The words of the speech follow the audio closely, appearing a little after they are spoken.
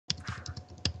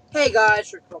Hey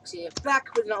guys, Rickbox here,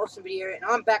 back with an awesome video, and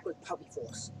I'm back with Puppy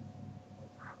Force.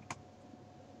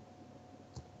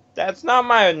 That's not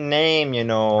my name, you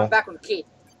know. I'm back with a kid.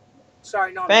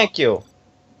 Sorry, no, I'm Thank not. you.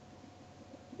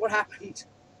 What happened?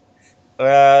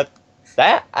 That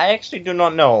I actually do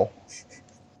not know.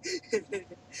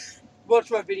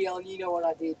 Watch my video and you know what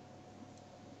I did.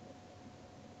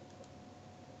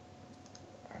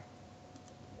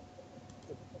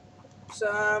 So,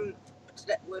 are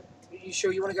you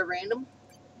sure you want to go random?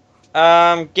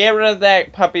 Get rid of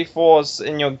that Puppy Force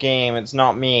in your game. It's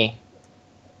not me.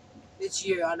 It's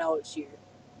you, I know it's you.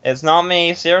 It's not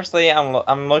me. Seriously,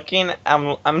 I'm looking.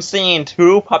 I'm seeing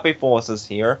two Puppy Forces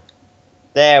here.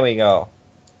 There we go.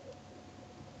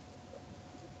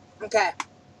 Okay.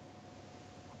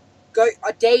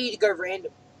 I dare you to go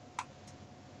random.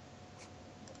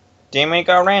 Dare me to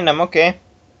go random? Okay.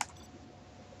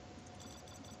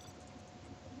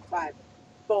 5,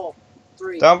 4,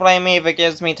 3. Don't blame me if it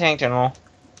gives me Tank General.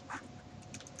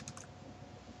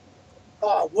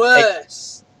 Oh,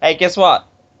 worse. Hey, guess what?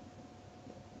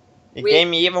 It gave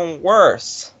me even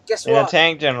worse. Guess than what? a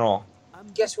Tank General.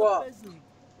 Guess what?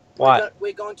 What?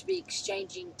 We're going to be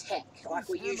exchanging tech, like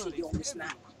we usually do on this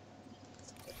map.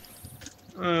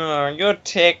 Your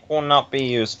tech will not be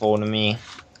useful to me.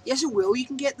 Yes, it will. You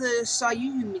can get the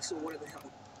Sayu missile, whatever the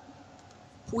hell.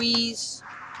 Please.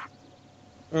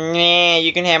 Nah,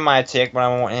 you can have my tech, but I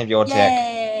won't have your tech.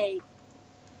 Yay!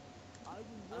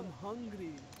 I'm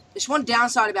hungry. There's one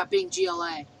downside about being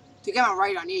GLA. To get my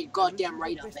radar, I need a goddamn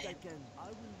radar van.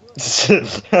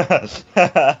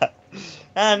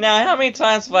 Now, how many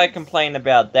times have I complained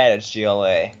about that at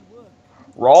GLA?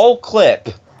 Roll clip.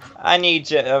 I need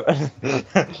you.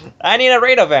 I need a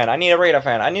radar van. I need a radar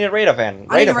van. I need a radar van.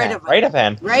 Radar van. Radar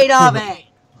van. Radar van.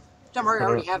 Don't worry, I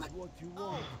already have it.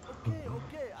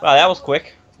 Wow, that was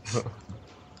quick.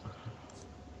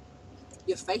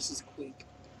 Your face is quick.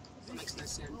 That makes no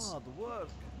sense.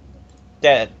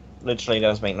 That literally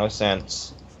does make no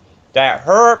sense. That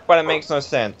hurt, but it makes no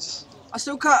sense. I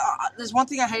still can't. There's one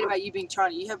thing I hate about you being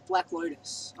China. You have Black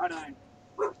Lotus. I don't.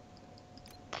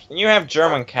 You have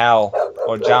German cow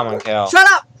or German cow. Shut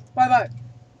up! Bye bye.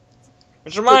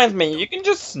 Which reminds me, you can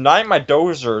just snipe my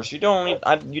dozers. You don't need.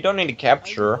 You don't need to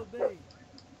capture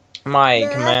my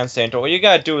command center. All you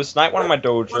gotta do is snipe one of my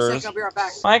dozers. 1 second, I'll be right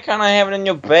back. Why can't I have it in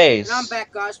your base? And I'm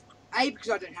back, guys. A, because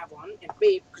I don't have one, and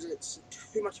B, because it's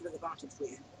too much of an advantage for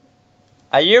you.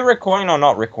 Are you recording or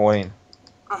not recording?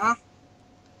 Uh-huh.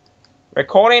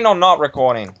 Recording or not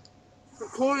recording?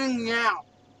 Recording now.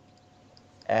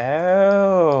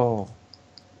 Oh.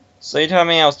 So you telling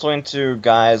me I was talking to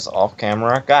guys off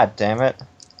camera? God damn it.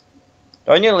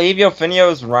 Don't you leave your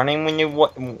videos running when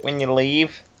you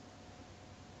leave?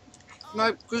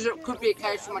 No, because it could be a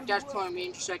case where my dad's calling me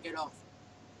and just take it off.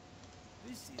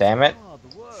 Damn it.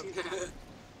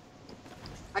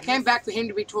 I came back for him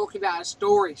to be talking about a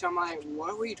story, so I'm like,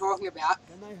 what were you talking about?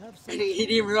 And he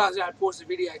didn't realize I had paused the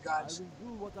video, guys.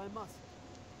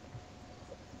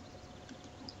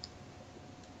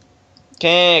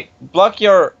 Can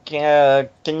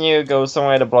you go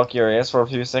somewhere to block your ears for a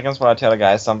few seconds while I tell the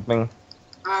guys something?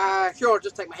 Sure, I'll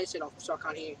just take my headset off so I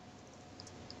can't hear you.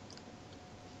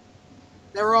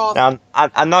 They're off. Now,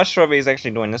 I'm not sure if he's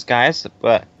actually doing this, guys,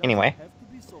 but anyway.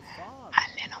 I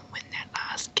let him win that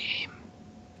last game.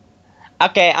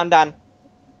 Okay, I'm done.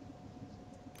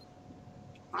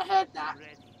 I heard that.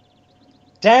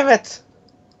 Damn it!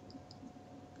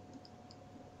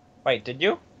 Wait, did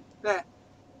you? There.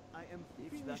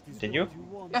 Did you?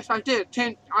 Yes, I did.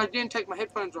 I didn't take my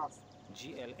headphones off.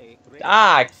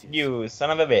 Ah, you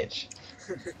son of a bitch.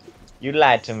 You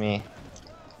lied to me.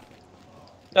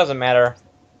 Doesn't matter.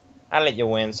 I let you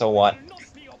win, so what?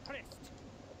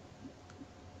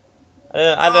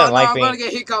 I didn't like being. I'm gonna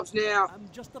get hiccups now.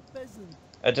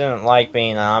 I didn't like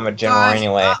being an armored general Guys,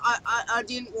 anyway. I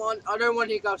don't want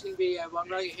hiccups in video, but I'm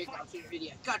gonna get hiccups in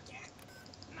video. God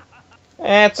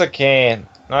damn. It's okay.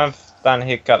 I've done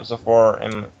hiccups before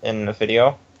in the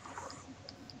video.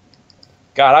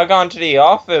 God, I've gone to the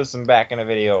office and back in a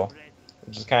video,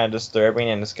 which is kind of disturbing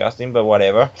and disgusting, but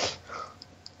whatever.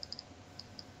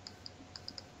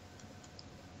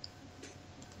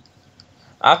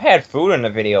 I've had food in the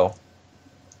video.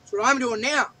 That's what I'm doing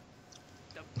now.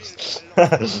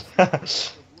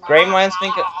 Great minds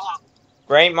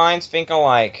think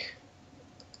alike.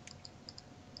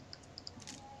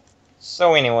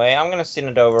 So anyway, I'm gonna send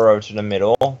it over to the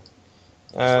middle.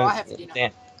 And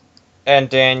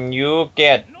then you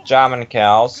get German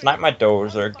cow, snipe my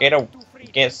dozer,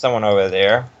 get someone over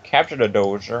there, capture the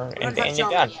dozer, and then you're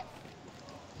done.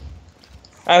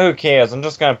 Who cares? I'm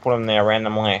just gonna put him there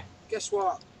randomly. Guess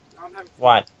what? I'm having fun.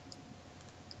 What?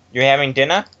 You having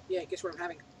dinner? Yeah, guess what I'm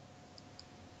having?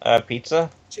 Pizza?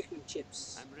 Chicken and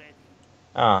chips. I'm ready.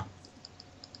 Ah.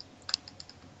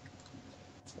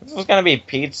 If it was gonna be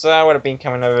pizza, I would have been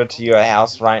coming over to your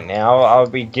house right now. I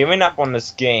would be giving up on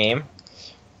this game,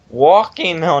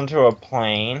 walking onto a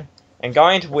plane, and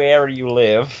going to wherever you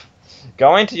live,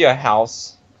 going to your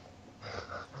house,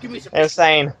 Give me some. and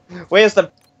saying, "Where's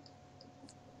the?"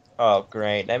 Oh,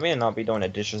 great! They may not be doing the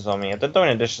dishes on me. If they're doing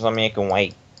the dishes on me, I can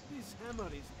wait. This hammer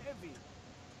is heavy.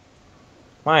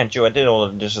 Mind you, I did all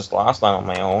the dishes last night on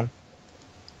my own.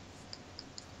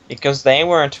 Because they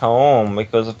weren't home,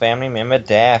 because of family member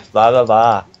death, blah blah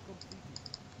blah.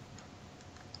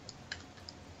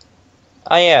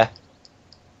 Oh yeah.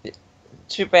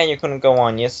 Too bad you couldn't go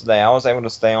on yesterday. I was able to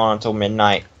stay on until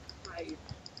midnight.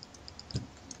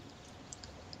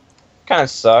 Kinda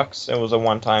sucks. It was a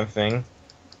one-time thing.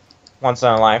 Once in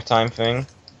a lifetime thing.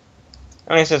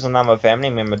 Only says another family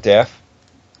member death.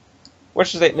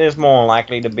 Which is more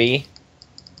likely to be.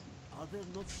 Are there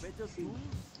not better tools?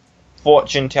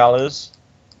 Fortune tellers.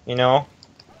 You know?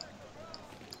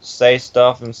 Say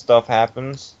stuff and stuff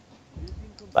happens.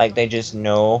 Like they just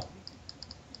know.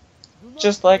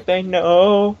 Just like they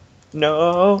know.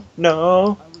 No.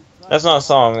 No. That's not a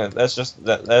song. That's just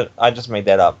that I just made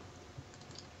that up.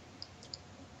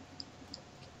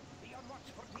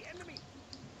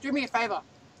 Do me a favor.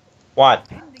 What?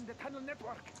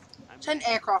 Send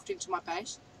aircraft into my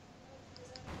base.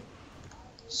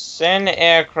 Send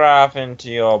aircraft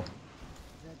into your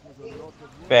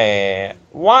base.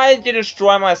 Why did you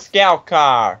destroy my scout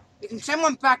car? You can send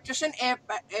one back. Just send air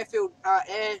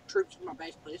troops to my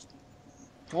base, please.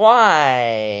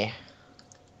 Why?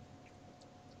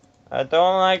 I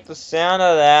don't like the sound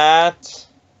of that.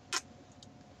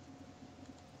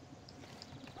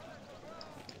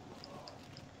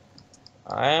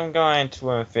 I am going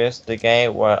to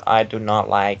investigate what I do not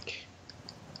like.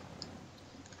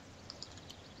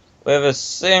 With a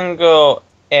single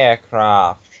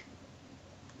aircraft.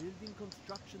 Building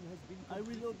construction has been. I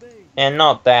will obey. And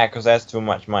not that, because that's too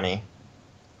much money.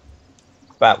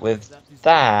 But with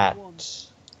that... I'm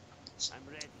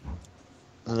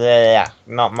ready. Yeah,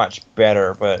 not much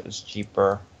better, but it's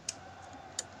cheaper.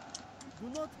 Do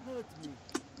not hurt me.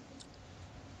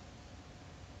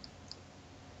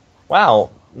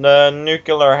 Wow, the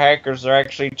nuclear hackers are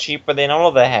actually cheaper than all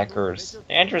of the hackers.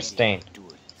 Interesting.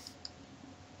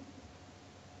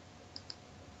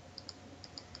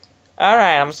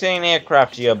 Alright, I'm sending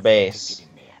aircraft to your base.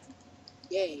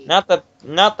 Yay. Not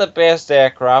the best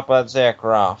aircraft, but it's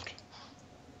aircraft.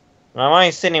 And I'm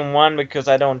only sending one because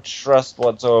I don't trust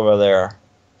what's over there.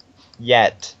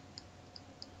 Yet.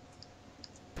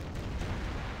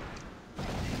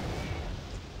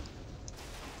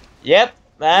 Yep,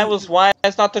 that was why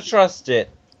it's not to trust it.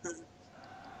 I'm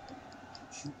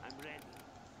ready.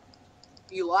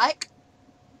 You like?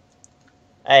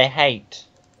 I hate.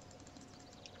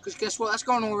 Because guess what? That's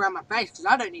going all around my base because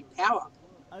I don't need power.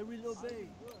 I will obey.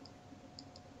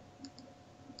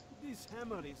 This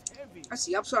hammer is heavy. That's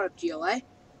the upside of GLA.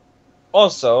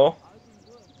 Also, I will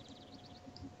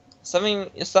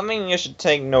work. something you should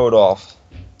take note of.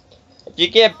 If you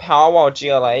get power while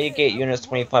GLA, you get units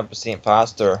 25%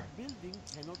 faster. Building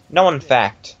cannot No, in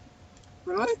fact.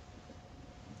 Really?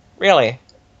 Really.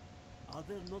 Are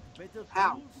there not better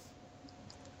How? tools?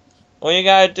 All you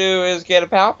gotta do is get a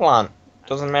power plant.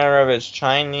 Doesn't matter if it's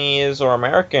Chinese or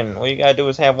American. All you gotta do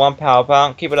is have one power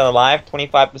plant, keep it alive,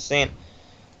 25%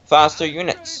 faster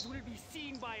units.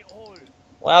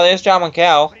 Well, there's John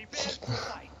McCall.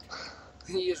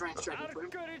 You just ran straight into him.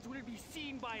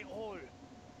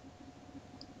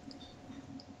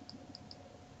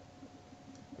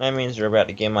 That means you're about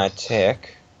to get my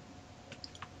tick,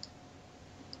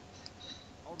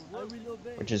 I will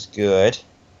obey. which is good.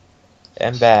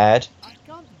 And bad. I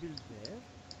can't build there.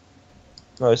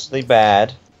 Mostly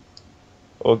bad.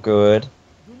 Or good.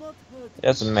 Do not hurt It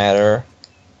doesn't matter.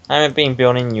 I haven't been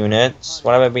building units.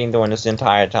 What have I been doing this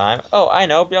entire time? Oh, I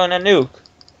know, building a nuke.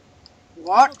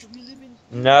 What? me. We live in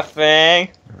Nothing.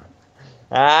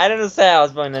 I didn't say I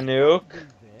was building a nuke. build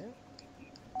there.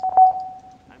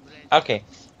 I'm ready. Okay,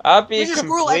 I'll be Ninja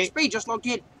Squirrel complete. XP just logged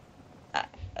in.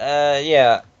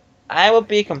 Yeah. I will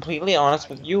be completely honest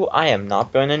with you. I am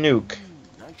not building a nuke.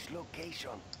 Nice location.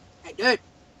 Hey, dude.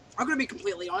 I'm going to be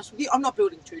completely honest with you. I'm not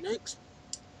building 2 nukes.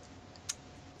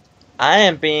 I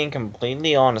am being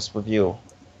completely honest with you.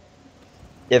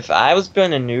 If I was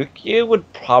building a nuke, you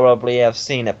would probably have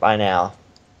seen it by now.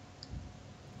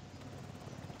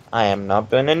 I am not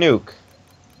building a nuke.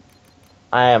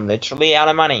 I am literally out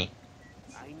of money.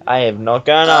 I have not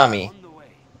got an army. On the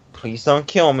way. Please don't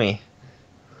kill me.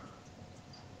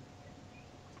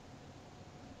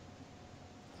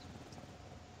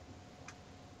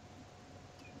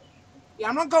 Yeah,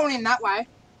 I'm not going in that way.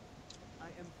 I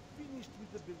am finished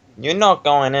with the building. You're not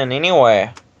going in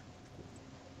anywhere.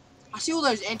 I see all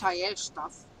those anti-air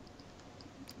stuff.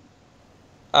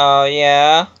 Oh,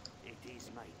 yeah? It is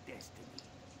my destiny.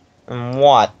 And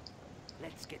what?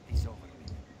 Let's get this over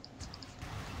with.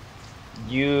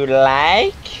 You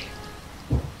like?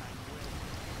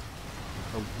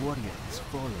 A warrior has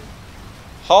fallen.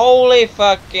 Holy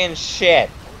fucking shit.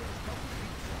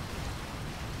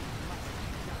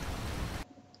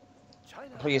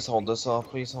 Please hold this off,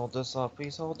 please hold this off,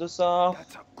 please hold this off.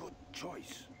 That's a good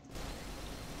choice.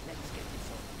 Let's get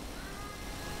this over.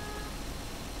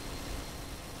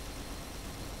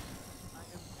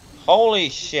 Holy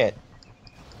shit.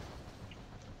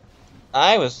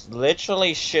 I was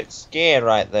literally shit scared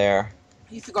right there.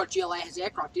 You forgot GLA has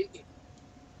aircraft, didn't you?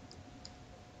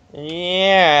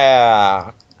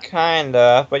 Yeah,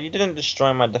 kinda, but you didn't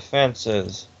destroy my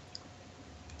defenses.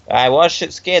 I was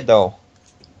shit scared though.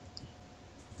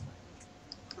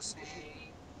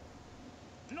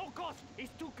 No cost is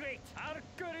too great. Our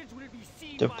courage will be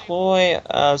seen. Deploy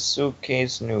a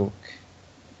suitcase nuke.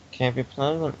 Can be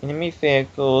planted on enemy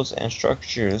vehicles and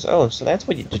structures. Oh, so that's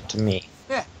what you did to me.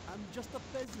 Yeah. I'm just a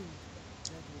peasant.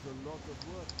 That was a lot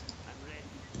of work. I'm ready.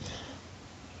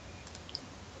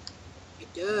 Hey,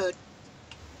 dude.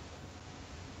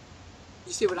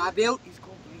 You see what I built? Is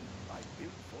complete. I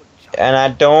built for And I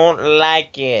don't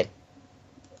like it.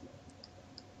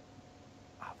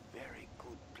 a very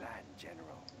good plan,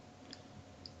 General.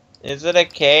 Is it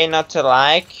okay not to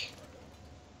like?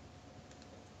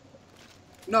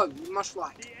 No, you must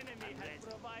fly. The enemy has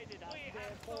provided us. We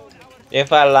have shown our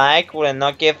If I like, will it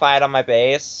not get fired on my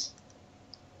base?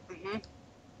 Mm-hmm.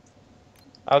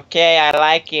 Okay, I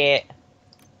like it.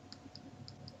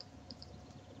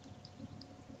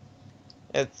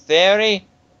 It's very,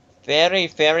 very,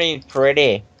 very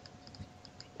pretty.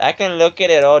 I can look at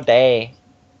it all day.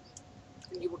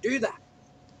 And you will do that.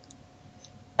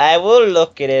 I will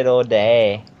look at it all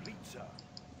day. pizza.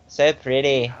 So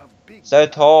pretty, Have big so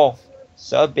tall,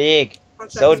 so big, One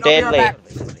so second, I'll be right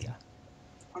deadly.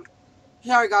 back.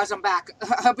 Sorry guys, I'm back.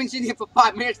 I've been sitting here for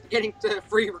 5 minutes getting to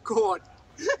free record.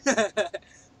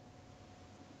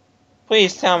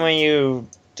 Please tell me you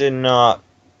did not.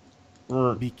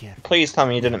 Be careful. Please tell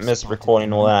me you didn't miss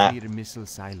recording all that. Nuclear missile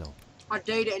silo. I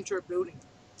dare to enter a building.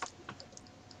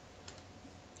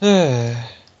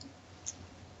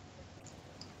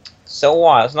 So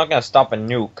what? It's not gonna stop a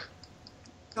nuke.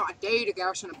 No, I dare to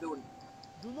garrison a building.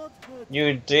 Do not hurt.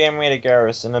 You dare me to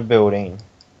garrison a building.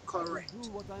 Correct. Do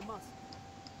what I must.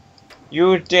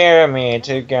 You dare me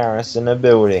to garrison a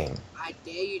building. I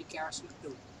dare you to garrison a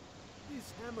building.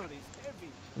 This hammer is heavy.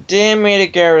 Dare me to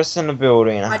garrison a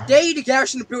building. I dare you to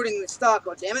garrison a building in the start,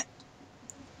 goddammit.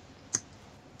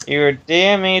 You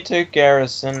dare me to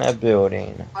garrison a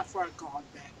building. I swear to God,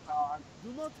 man, God.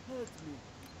 Do not hurt me.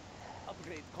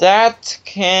 Upgrade. That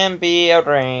can be Are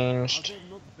arranged. there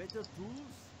not better tools?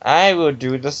 I will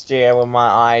do the stair with my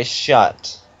eyes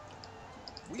shut.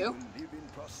 You? Live in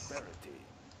prosperity.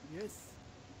 Yes.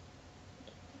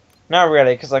 Not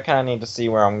really, because I kind of need to see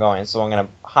where I'm going, so I'm gonna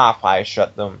half eye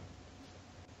shut them.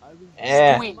 I will do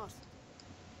Eh. what I must.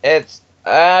 It's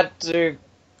to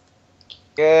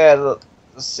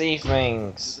see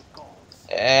things. To the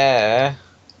cause.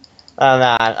 Oh,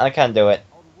 nah, I can't do it.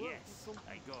 Our work is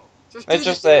I go. Just Let's do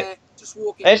just the say- dare, just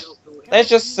walk in let's- the little building.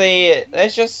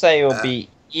 Let's just say it'll be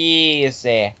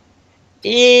easy.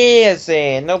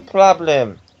 Easy, no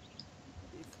problem.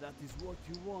 If that is what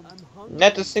you want, I'm hungry.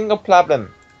 Not a single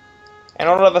problem. And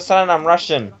all of a sudden I'm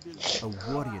Russian. A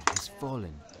warrior has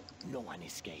fallen. No one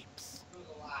escapes. Do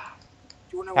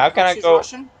you want to know How what can I Russia's go-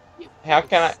 Russian? Yeah.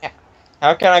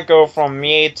 How can I go from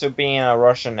me to being a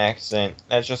Russian accent?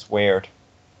 That's just weird.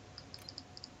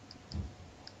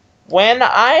 When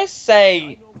I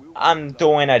say I'm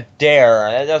doing a dare,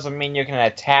 that doesn't mean you can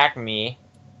attack me.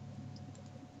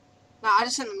 No, I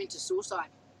just sent them into suicide.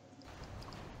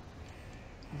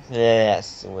 Yes,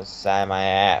 suicide my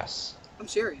ass. I'm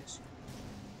serious.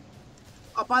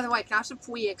 Oh, by the way, can I have some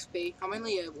free XP? I'm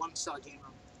only a 1-star general.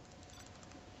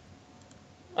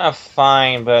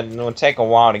 Fine, but it'll take a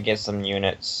while to get some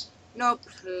units. No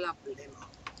problemo.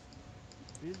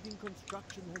 Building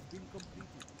construction has been completed.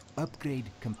 Upgrade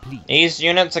complete. These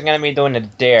units are gonna be doing a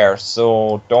dare,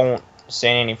 so don't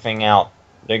say anything out.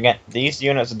 These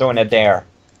units are doing a dare.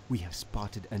 We have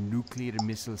spotted a nuclear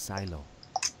missile silo.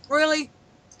 Really?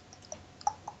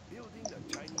 Building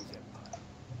a Chinese empire.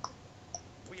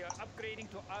 We are upgrading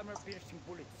to armor-piercing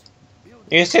bullets.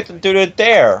 You said to do the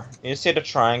dare. You said to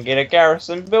try and get a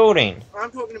garrison building.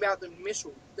 I'm talking about the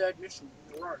missile, third missile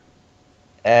in a row.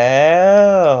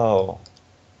 Oh.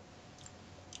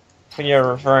 you're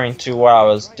referring to what I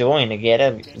was doing to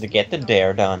get the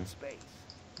dare done.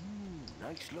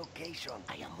 Nice location.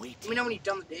 I am waiting. Let me know when you've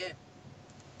done the dare.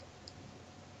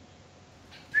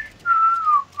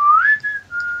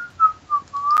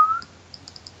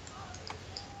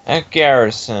 A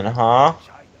garrison, huh?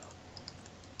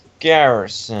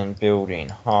 Garrison building,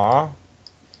 huh?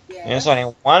 Yeah. There's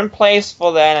only one place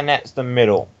for that, and that's the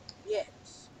middle. Yes.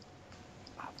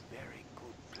 A very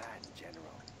good plan,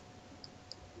 General.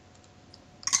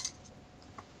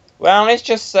 Well, let's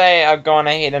just say I've gone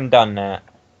ahead and done that.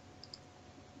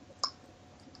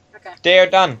 Okay. Dare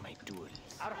done. My duels.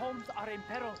 Our homes are in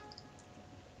peril.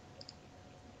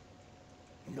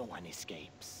 No one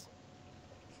escapes.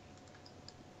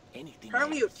 Anything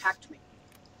Apparently you else? attacked me.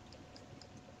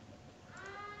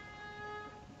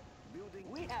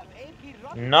 We have AP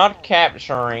rocket Not power.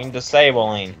 capturing,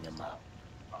 disabling. Lighting them up.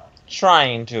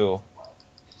 Trying to.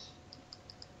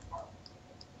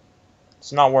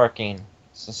 It's not working.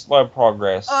 It's a slow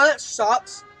progress. Oh, that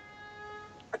sucks.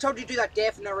 I told you to do that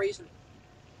dare for no reason.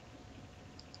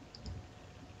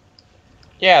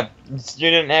 Yeah, you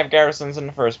didn't have garrisons in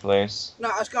the first place. No,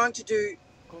 I was going to do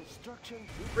Construction.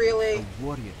 really.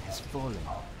 warrior has fallen.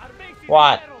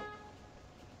 What?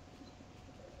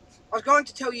 I was going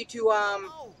to tell you to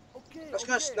Okay, I was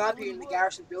going to snipe you in the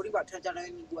garrison building, but it turns out it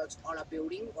only works on a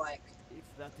building. Like, If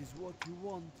that is what you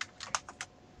want.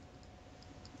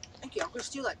 thank you. I'm going to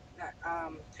steal that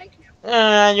tank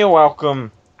now. You're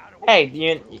welcome. Hey,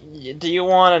 do you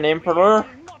want an emperor?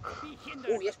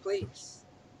 Oh yes, please.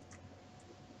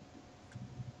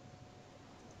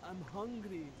 I'm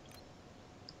hungry.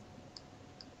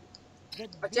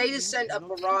 I dare you to send a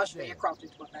barrage of aircraft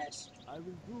into my base. I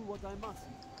will do what I must.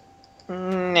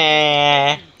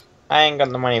 Nah, I ain't got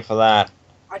the money for that.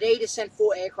 I dare you to send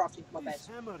 4 aircraft into my base.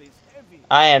 Hammer is heavy.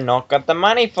 I have not got the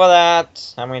money for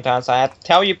that. How many times I have to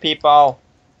tell you people?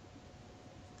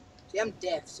 See, I'm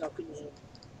deaf, so I couldn't hear.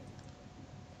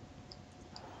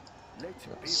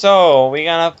 So, we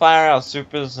gonna fire our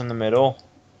supers in the middle.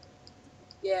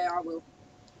 Yeah, I will.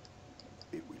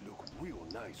 It will look real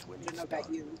nice when I don't know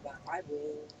about you, but I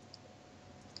will.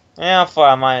 Yeah, I'll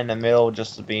fire mine in the middle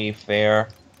just to be fair,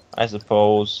 I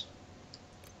suppose.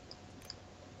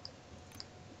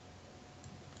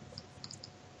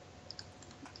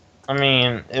 I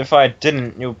mean, if I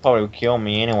didn't, you'd probably kill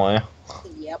me anyway.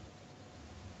 Yep.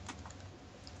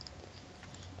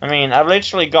 I mean, I've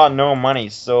literally got no money,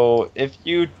 so if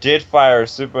you did fire a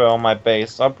super on my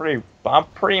base, I'll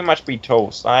pretty much be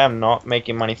toast. I am not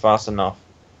making money fast enough.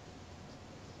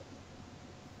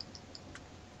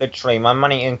 Literally, my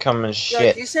money income is Yeah,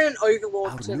 shit. can you send an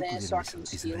overlord to there so I can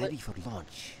steal it? for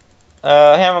launch.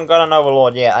 I haven't got an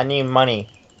overlord yet. I need money.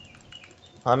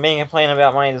 I've been complaining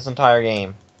about money this entire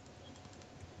game.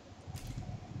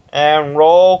 And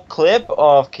roll clip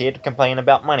of kid complaining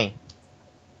about money.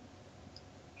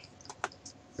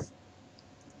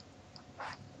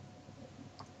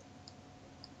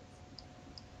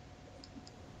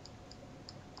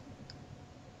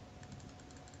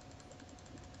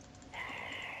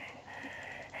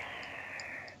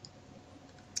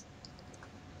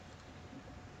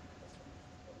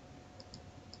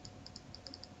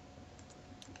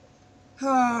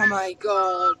 Oh my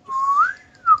god.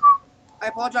 I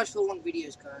apologize for the long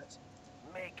videos, guys.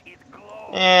 Make it glow.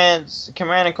 And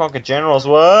Command and Conquer Generals.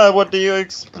 What do you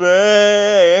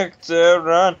expect?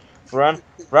 Run, run,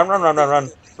 run, run, run, run,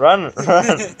 run, run,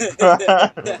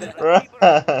 run,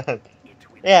 run.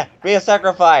 Yeah, be a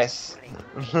sacrifice.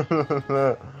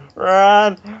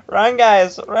 Run, run,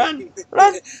 guys, run,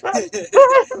 run, run,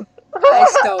 run, I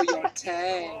stole your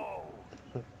tank.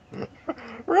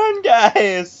 run,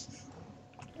 guys.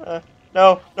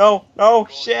 No, no, no,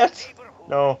 shit.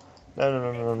 No, no,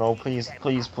 no, no, no, no, please,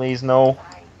 please, please, no.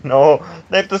 No,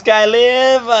 let this guy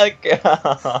live! Oh,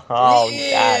 God.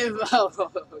 Live! Oh,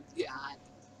 God.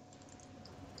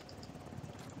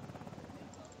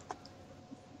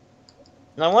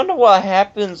 I wonder what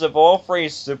happens if all 3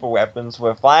 super weapons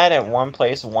were fired at one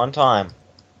place at one time.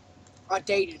 I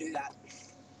dare you to do that.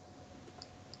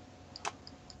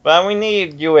 But we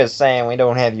need USA, and we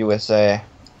don't have USA.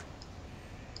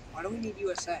 Why do we need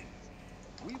USA?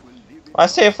 I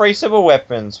say 3 super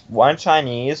weapons. 1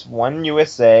 Chinese, 1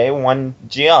 USA, 1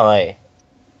 GLA.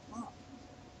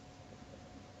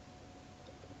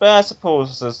 But I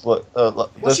suppose this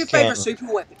What's your favorite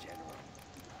super weapon?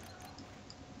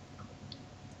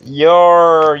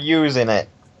 You're using it.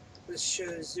 The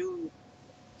Shazoo.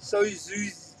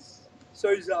 Sozuz.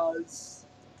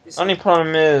 Only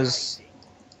problem is,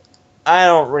 I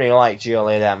don't really like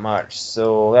GLA that much,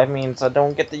 so that means I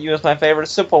don't get to use my favorite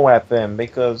super weapon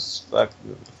because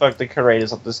fuck the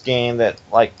creators of this game that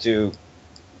like to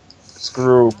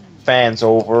screw fans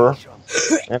over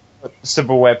and put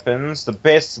super weapons, the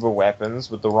best super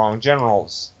weapons, with the wrong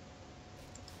generals.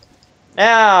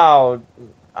 Now,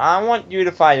 I want you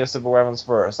to fire your super weapons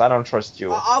first. I don't trust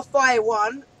you. I'll fire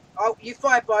one. You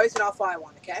fire both, and I'll fire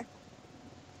one. Okay.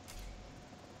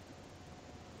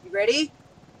 You ready?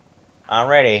 I'm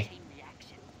ready.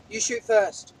 You shoot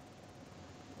first.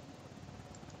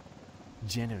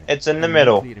 It's in the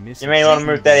middle. You may want to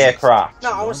move that aircraft.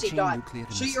 No, I want to see it die.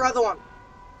 Shoot your other one.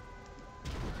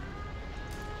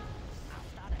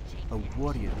 A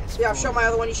warrior has Yeah, I've shot my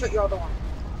other one. You shot your other one.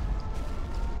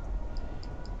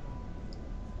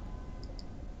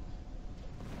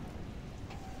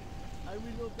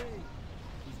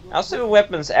 Our super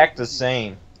weapons act the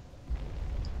same.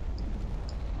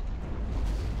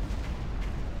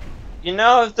 You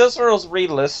know, if this was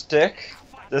realistic,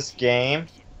 this game,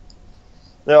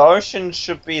 the ocean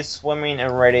should be swimming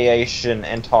in radiation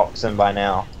and toxin by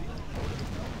now.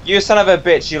 You son of a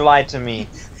bitch, you lied to me.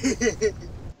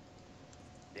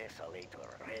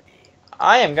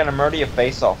 I am gonna murder your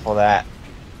face off for that.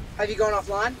 Have you gone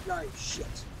offline? No, shit.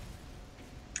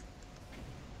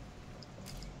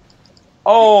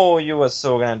 Oh, you were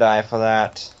so gonna die for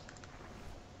that.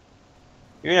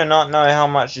 You do not know how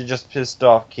much you just pissed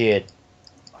off, kid.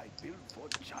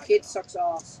 Kid sucks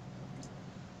ass.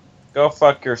 Go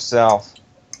fuck yourself.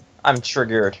 I'm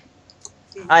triggered.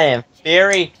 I am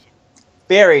very,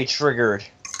 very triggered.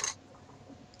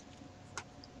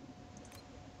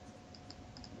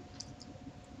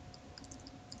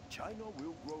 China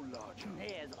will grow larger.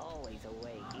 There's always a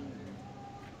way in.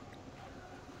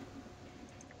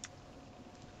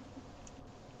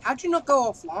 How'd you not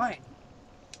go offline?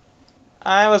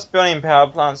 I was building power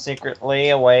plants secretly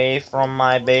away from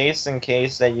my base in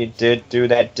case that you did do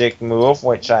that dick move,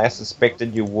 which I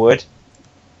suspected you would.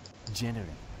 Generate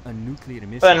a nuclear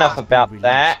missile. But enough about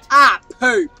that. Ah,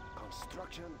 poop!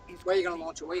 Construction is Where are you gonna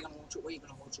launch it? Where are you gonna launch it? Where are you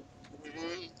gonna launch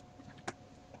it?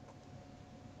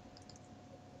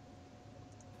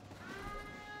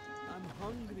 I'm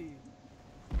hungry.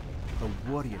 A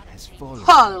warrior has fallen.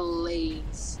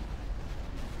 Please.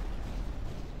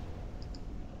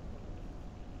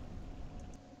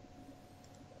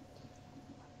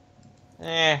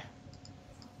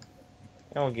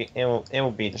 It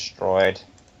will be destroyed.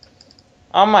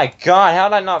 Oh my god, how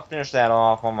did I not finish that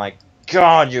off? Oh my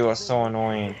god, you are so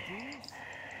annoying.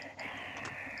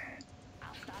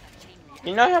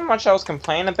 You know how much I was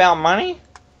complaining about money?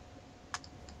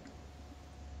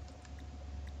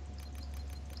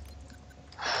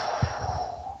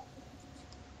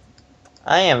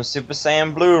 I am Super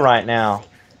Saiyan Blue right now.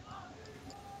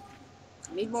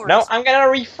 Need more. No, I'm gonna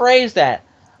rephrase that.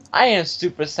 I am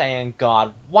Super Saiyan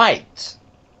God White.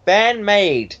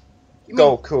 Fan-made You mean-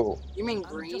 Goku. You mean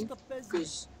green?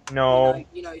 Because No,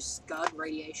 you know, scud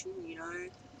radiation. You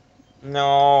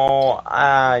know.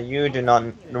 no, you do not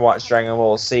watch Dragon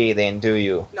Ball Z then, do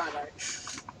you? No, I don't.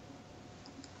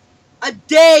 I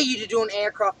dare you to do an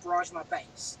aircraft barrage in my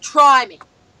base. Try me.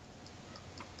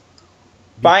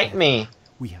 Bite me.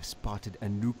 We have spotted a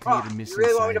nuclear Oh, you missile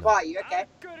really want me to silo. bite you? Okay.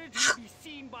 courage to be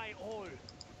seen by all.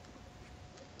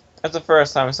 That's the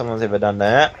first time someone's ever done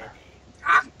that.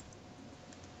 Ah,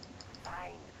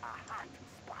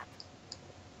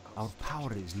 Our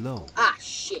power is low. ah,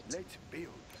 shit. Let's build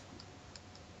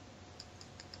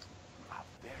a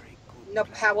very good No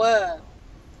plan. power.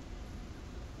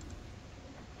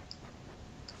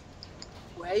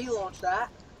 Where you launch that?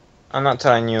 I'm not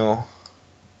telling you.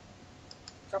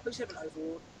 Tropics have an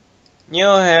overlord.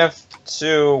 You'll have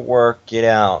to work it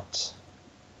out.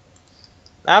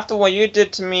 After what you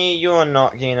did to me, you are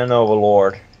not getting an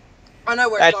overlord. I know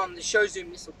where That- it's gone. The Shozu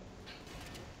missile.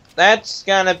 That's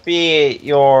gonna be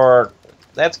your.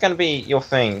 That's gonna be your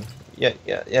thing.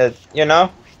 You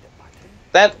know.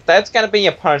 That's gonna be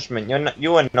your punishment.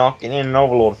 You are not getting an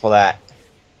overlord for that.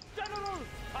 General,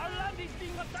 our land is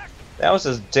being attacked. That was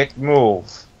his dick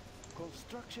move.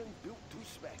 Construction built to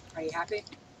spec. Are you happy?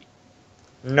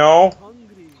 No.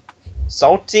 Hungry.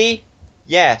 Salty?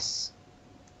 Yes.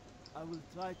 I will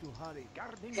try to hurry.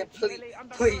 Guarding Yeah, the please, GLA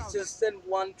underground. please just send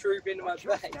one troop into my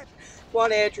base.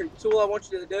 One air troop. That's all I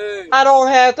want you to do. I don't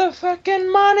have the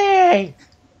fucking money.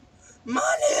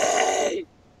 Money!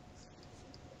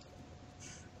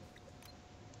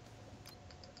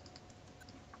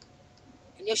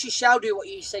 And yes, you shall do what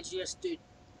you said you just did.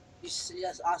 You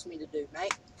just asked me to do,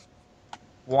 mate.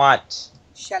 What?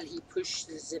 Shall he push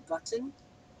the button?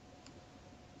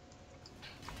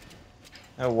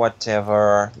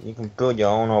 Whatever. You can build your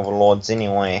own overlords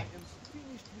anyway.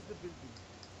 Finished with the building.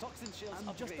 Toxin shells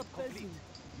I'm just a upgrade complete. peasant.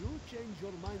 You change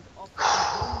your mind after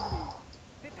hungry.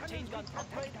 The chain gun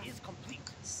upgrade is complete.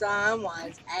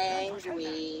 Someone's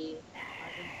angry.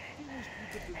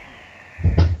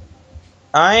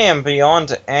 I am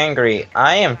beyond angry.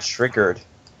 I am triggered.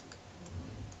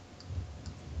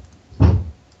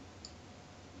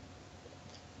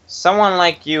 Someone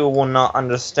like you will not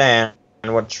understand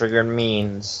what triggered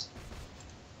means.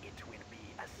 It will be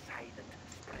a silent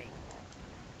spring.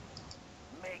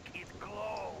 Make it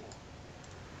glow.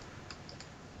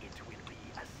 It will be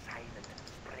a silent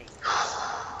spring.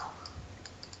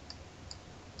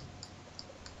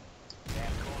 There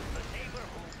goes the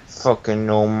neighborhood. Fucking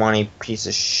no money piece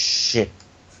of shit.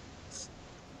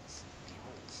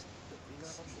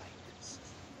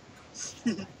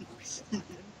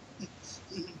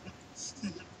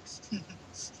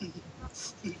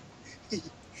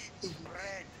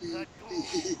 Spread the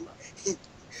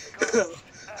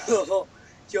doom.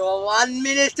 You're 1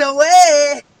 minute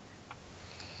away.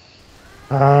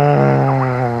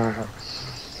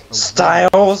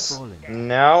 Styles,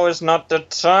 now is not the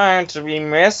time to be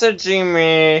messaging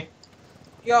me.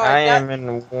 Yo, I am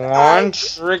in one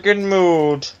triggered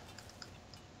mood.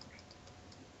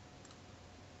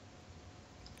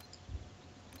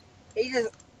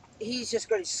 He's just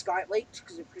got his Skype leaked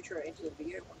because I'm pretty sure I entered the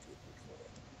video. 1, 2,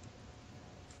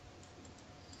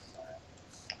 3, 4,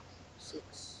 5,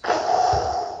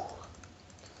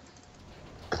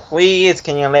 6. Please,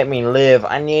 can you let me live?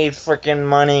 I need freaking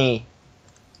money.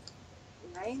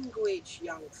 Language,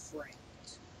 young friend.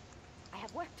 I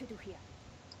have work to do here.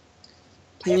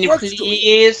 Can you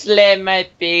please let my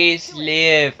base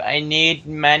live? I need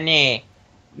money.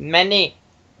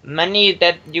 Money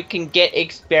that you can get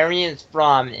experience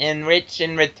from, enrich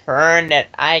in return that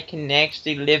I can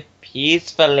actually live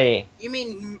peacefully. You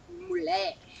mean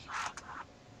mullah?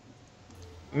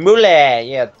 Mullah,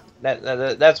 yeah,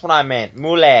 that's what I meant.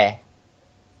 Mullah.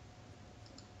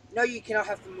 No, you cannot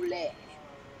have the mullah.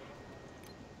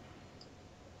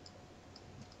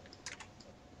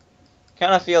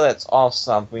 Kind of feel that's off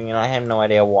something, and I have no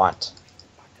idea what.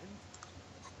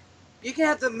 You can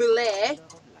have the mullah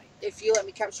if you let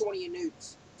me capture one of your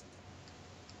nukes.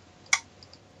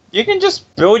 You can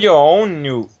just build your own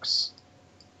nukes,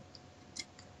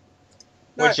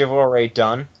 No. which you've already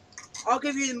done. I'll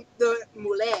give you the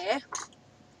mullah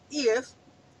if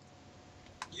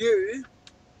you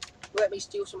let me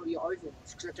steal some of your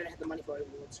overlords, because I don't have the money for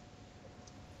overlords.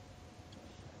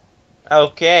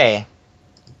 Okay,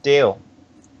 deal.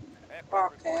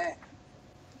 Okay.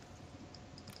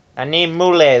 I need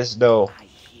mullahs though. I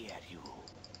hear you.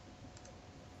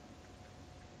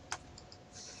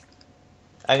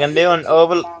 I can do an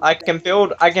I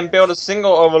can build a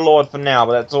single overlord for now,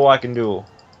 but that's all I can do.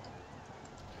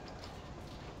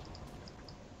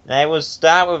 And I will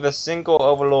start with a single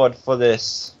overlord for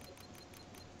this.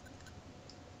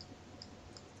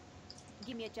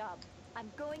 Give me a job.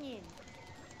 I'm going in.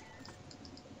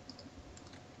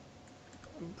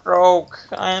 Broke.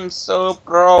 I am so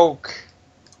broke.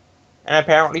 And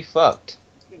apparently fucked.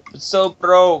 But so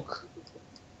broke.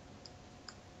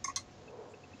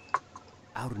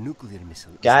 Our nuclear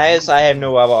missile. Guys, I have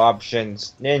no other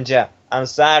options. Ninja, I'm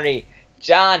sorry.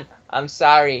 John, I'm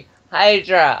sorry.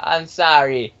 Hydra, I'm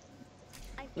sorry.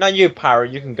 No, you, Pyro,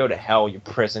 you can go to hell, you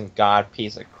prison god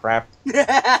piece of crap.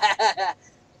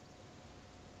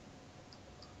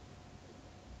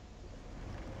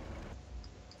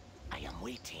 I am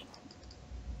waiting.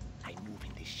 I move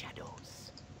in the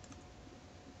shadows.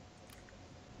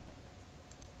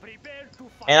 Prepare to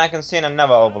fight. And I can send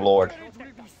another overlord. It will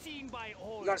be seen by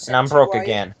all. You gotta And send I'm two, broke are you?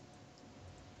 again.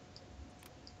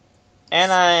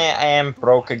 And I am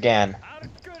broke again. Our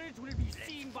courage will be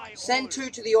seen by all. Send 2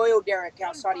 to the oil derrick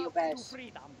outside of your One path to base.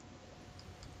 freedom.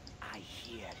 I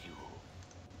hear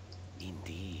you.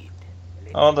 Indeed.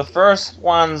 Oh, the first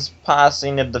one's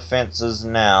passing the defenses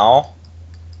now.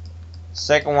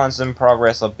 Second one's in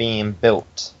progress of being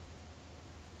built.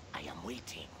 I am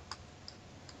waiting.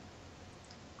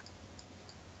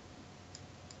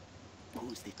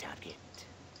 Who's the target?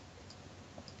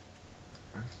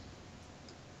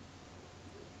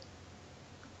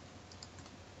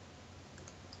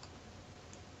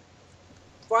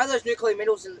 Why are those nuclear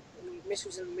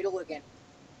missiles in the middle again?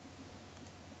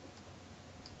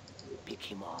 Pick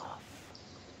him off.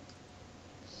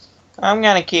 I'm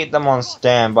gonna keep them on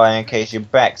standby in case you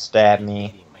backstab me.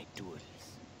 Hearing my tools.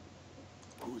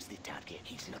 Who's the target?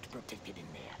 He's not protected in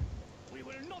there. We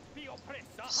will not be oppressed.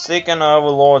 Second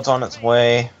overlord's on its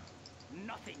way.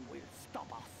 Nothing will stop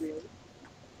us. Really?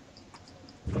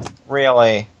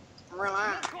 Really?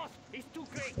 Relax. Cost is too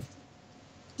great.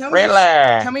 Tell Really?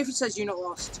 tell me if it says unit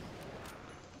lost.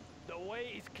 The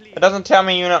way is clear. It doesn't tell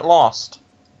me unit lost.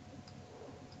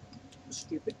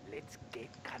 Stupid. Let's get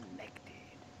connected.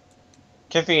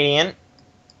 Convenient.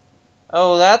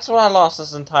 Oh, that's what I lost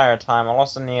this entire time. I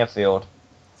lost the near field.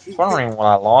 I was wondering what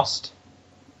I lost.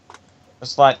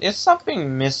 It's like, is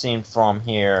something missing from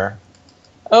here?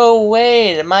 Oh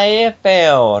wait, my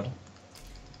airfield.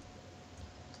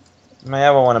 My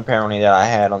other one apparently that I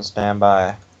had on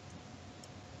standby.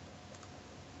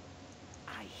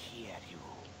 I hear you.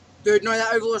 Dude, no,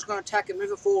 that Overlord's gonna attack it.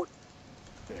 Move it forward.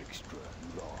 Extra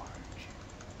large.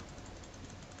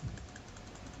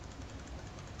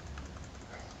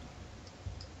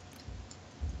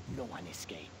 No one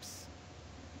escapes.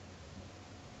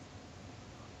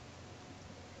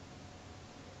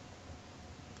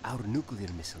 Our nuclear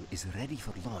missile is ready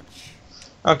for launch.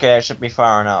 Okay, it should be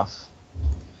far enough.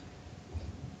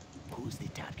 Who's the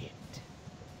target?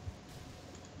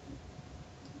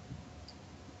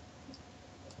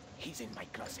 He's in my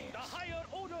crosshairs. The higher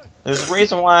order. There's a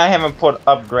reason why I haven't put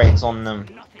upgrades on them.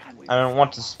 I don't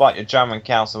want to spot your German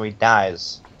cow so he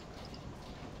dies.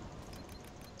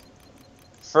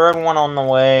 Third one on the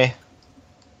way.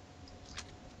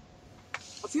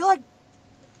 I feel like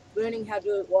learning how to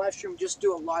do a live stream, just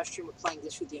do a live stream of playing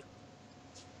this with you.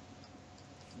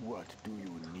 What do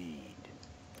you need?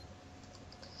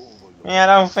 Overlord. Yeah,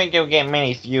 I don't think you'll get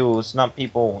many views. Not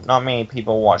many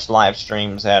people watch live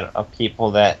streams that of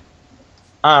people that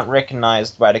aren't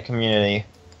recognized by the community.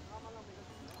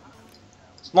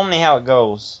 It's normally how it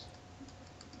goes.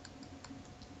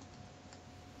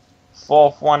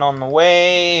 Fourth one on the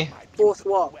way. Fourth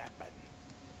what?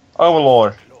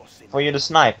 Overlord. For you to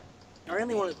snipe. I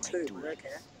only wanted two, but okay.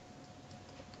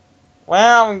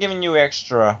 Well, I'm giving you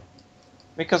extra.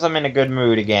 Because I'm in a good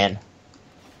mood again.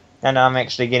 And I'm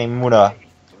actually getting Muda.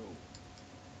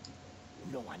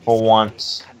 For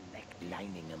once.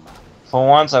 For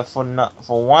once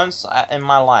in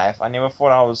my life, I never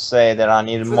thought I would say that I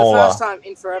needed For the Mola. first time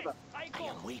in forever.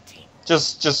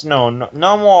 Just no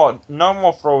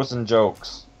more frozen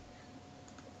jokes.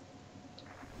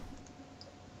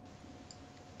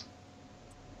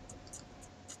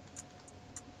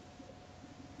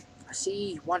 I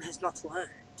see one has not learned.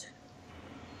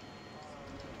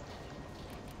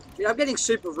 Dude, I'm getting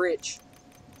super rich.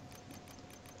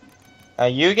 Are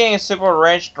you getting super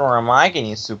rich or am I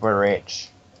getting super rich?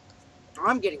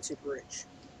 I'm getting super rich.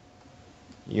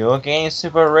 You're getting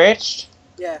super rich?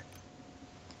 Yeah.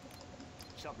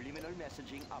 Subliminal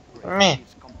messaging upgrade Meh.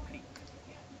 is complete.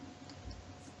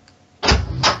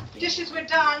 Dishes were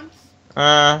done.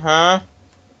 Uh-huh.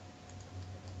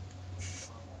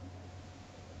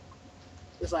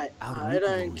 It's like, Our I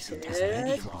nuclear don't missile is ready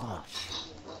care. for launch.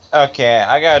 Okay,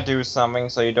 I gotta do something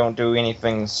so you don't do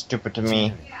anything stupid to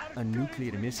me. A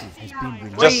nuclear missile has been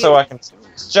released.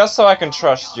 Just so I can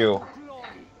trust you.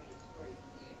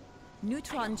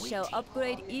 Neutron shell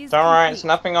upgrade is It's alright, it's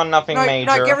complete. nothing on nothing No, major.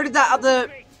 no, get rid of that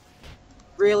other...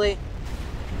 Really?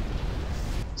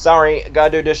 Sorry,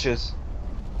 gotta do dishes.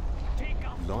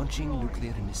 Launching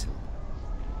nuclear missile.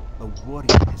 A warrior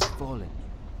has fallen.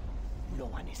 No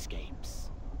one escapes.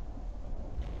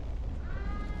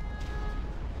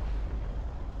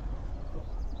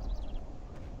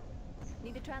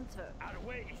 Need a transfer. Our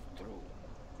way is through.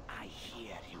 I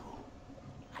hear you.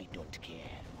 I don't care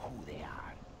who they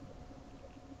are.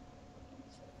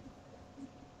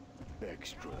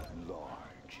 Extra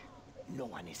large. No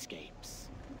one escapes.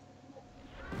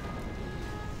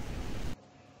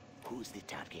 Who's the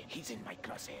target? He's in my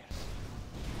crosshairs.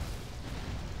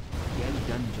 Well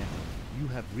done, General. You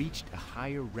have reached a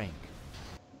higher rank.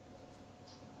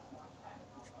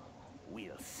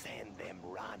 We'll send them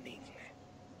running.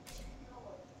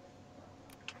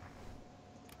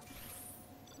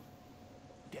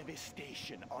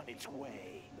 Devastation on its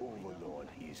way. Overlord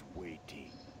is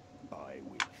waiting. I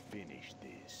will finish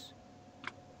this.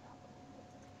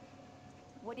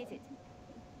 What is it?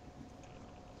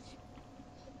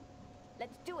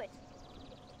 Let's do it.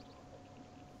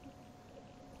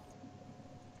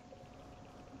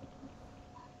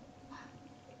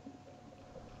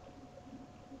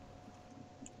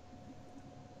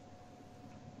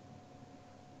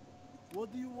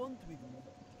 What do you want with me?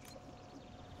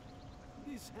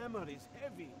 This hammer is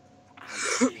heavy. I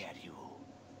hear you.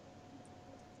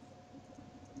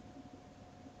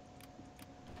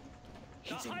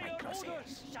 He's in my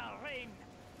crosshairs.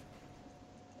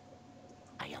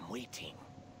 I am waiting.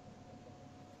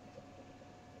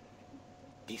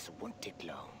 This won't take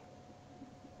long.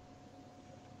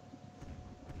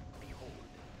 Behold,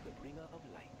 the bringer of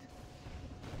light.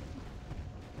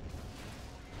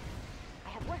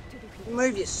 people.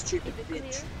 Move, you stupid Is it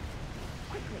bitch. clear?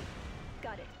 Quickly.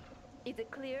 Got it. Is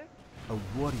it clear? A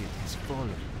warrior has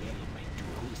fallen.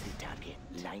 Who's the target?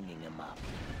 Lining him up.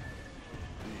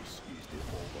 This is the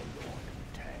Overlord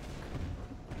tank.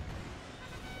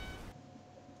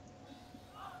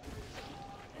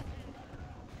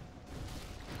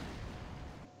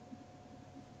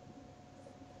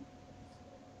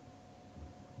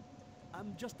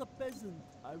 I'm just a peasant.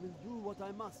 I will do what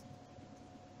I must.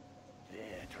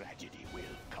 Their tragedy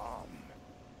will come.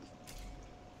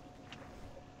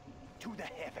 To the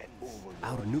heavens.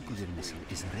 Our nuclear missile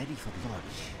is ready for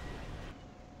launch.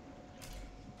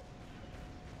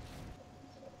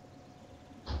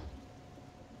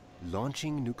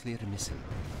 Launching nuclear missile.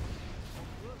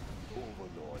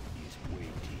 Overlord is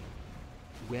waiting.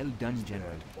 Well done,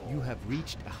 General. You have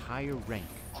reached a higher rank.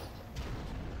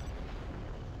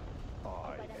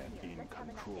 I am in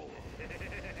control.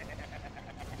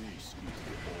 This is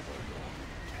the Overlord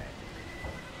tank.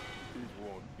 It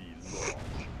won't be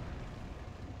long.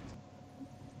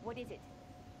 What is it?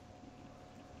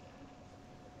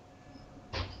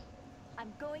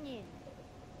 I'm going in.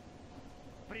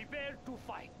 Prepare to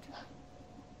fight.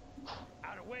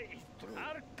 Our way is through.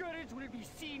 Our courage will be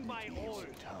seen by all.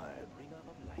 Time.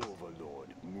 Overlord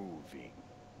moving.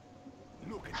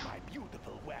 Look at my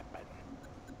beautiful weapon.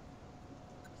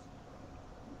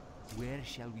 Where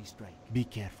shall we strike? Be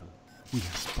careful. We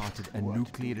have spotted a What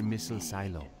nuclear do you missile need?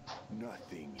 silo.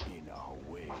 Nothing in our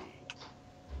way.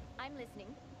 I'm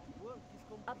listening. Work is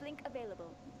complete. Uplink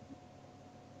available.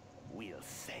 We'll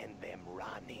send them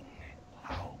running.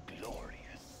 How glorious.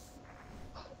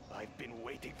 I've been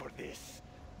waiting for this.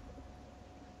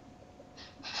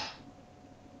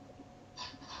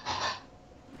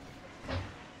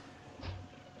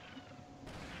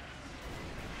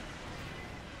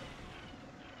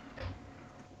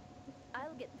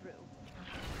 I'll get through.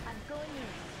 I'm going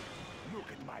in.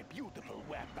 Look at my beautiful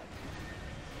weapon.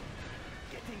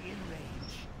 Getting in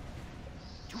range.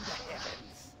 To the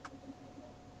heavens.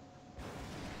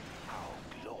 How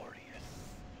glorious.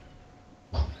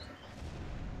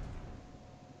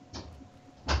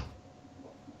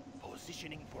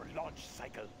 Positioning for launch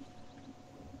cycle.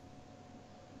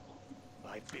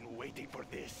 I've been waiting for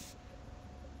this.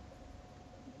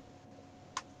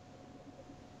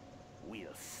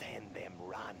 We'll send them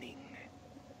running.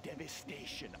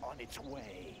 Devastation on its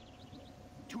way.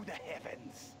 To the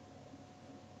heavens.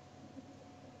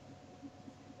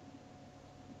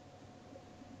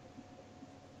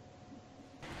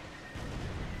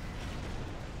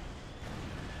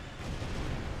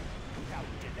 Without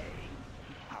delay.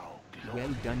 How glorious.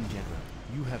 Well done, General.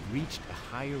 You have reached a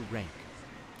higher rank.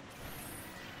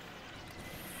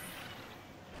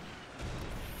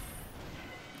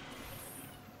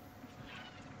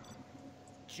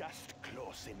 Just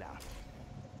close enough.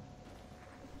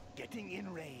 Getting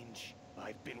in range.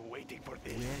 I've been waiting for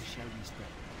this. Where shall we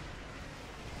strike?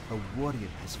 A warrior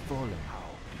has fallen. How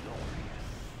glorious.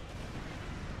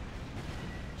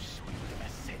 Sweet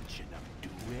ascension of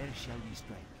doom. Where shall we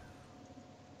strike?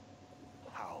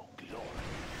 How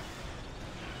glorious.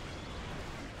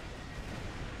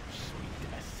 Sweet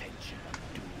ascension of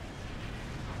doom.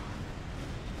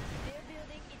 Their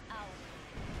building is ours.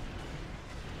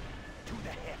 To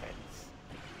the heavens.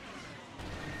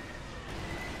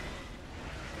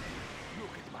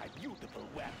 Look at my beautiful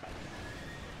weapon.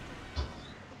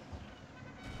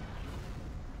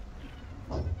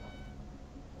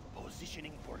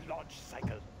 Positioning for launch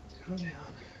cycle. Calm down.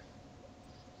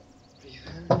 Breathe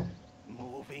in.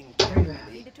 Moving. Breathe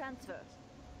out. Need a transfer.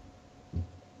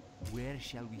 Where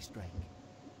shall we strike?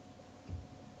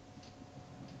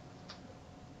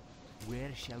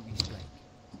 Where shall we strike?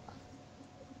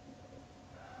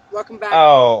 Welcome back.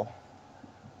 Oh.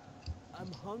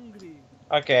 I'm hungry.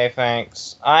 Okay,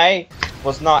 thanks. I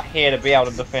was not here to be able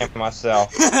to defend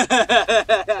myself.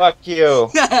 Fuck you.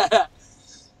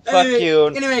 Fuck you.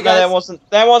 Anyway, No, guys.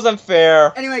 that wasn't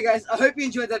fair. Anyway, guys, I hope you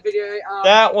enjoyed that video.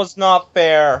 That was not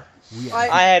fair. We are I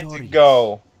I had to victorious.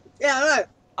 go. Yeah,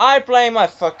 I I blame my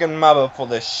fucking mother for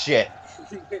this shit.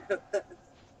 know.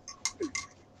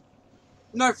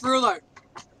 No, for real though.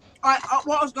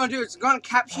 What I was going to do is I'm going to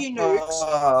capture your nukes.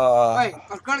 Wait,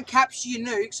 I was going to capture your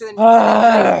nukes and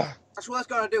then... That's what I was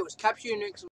going to do, was capture your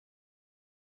nukes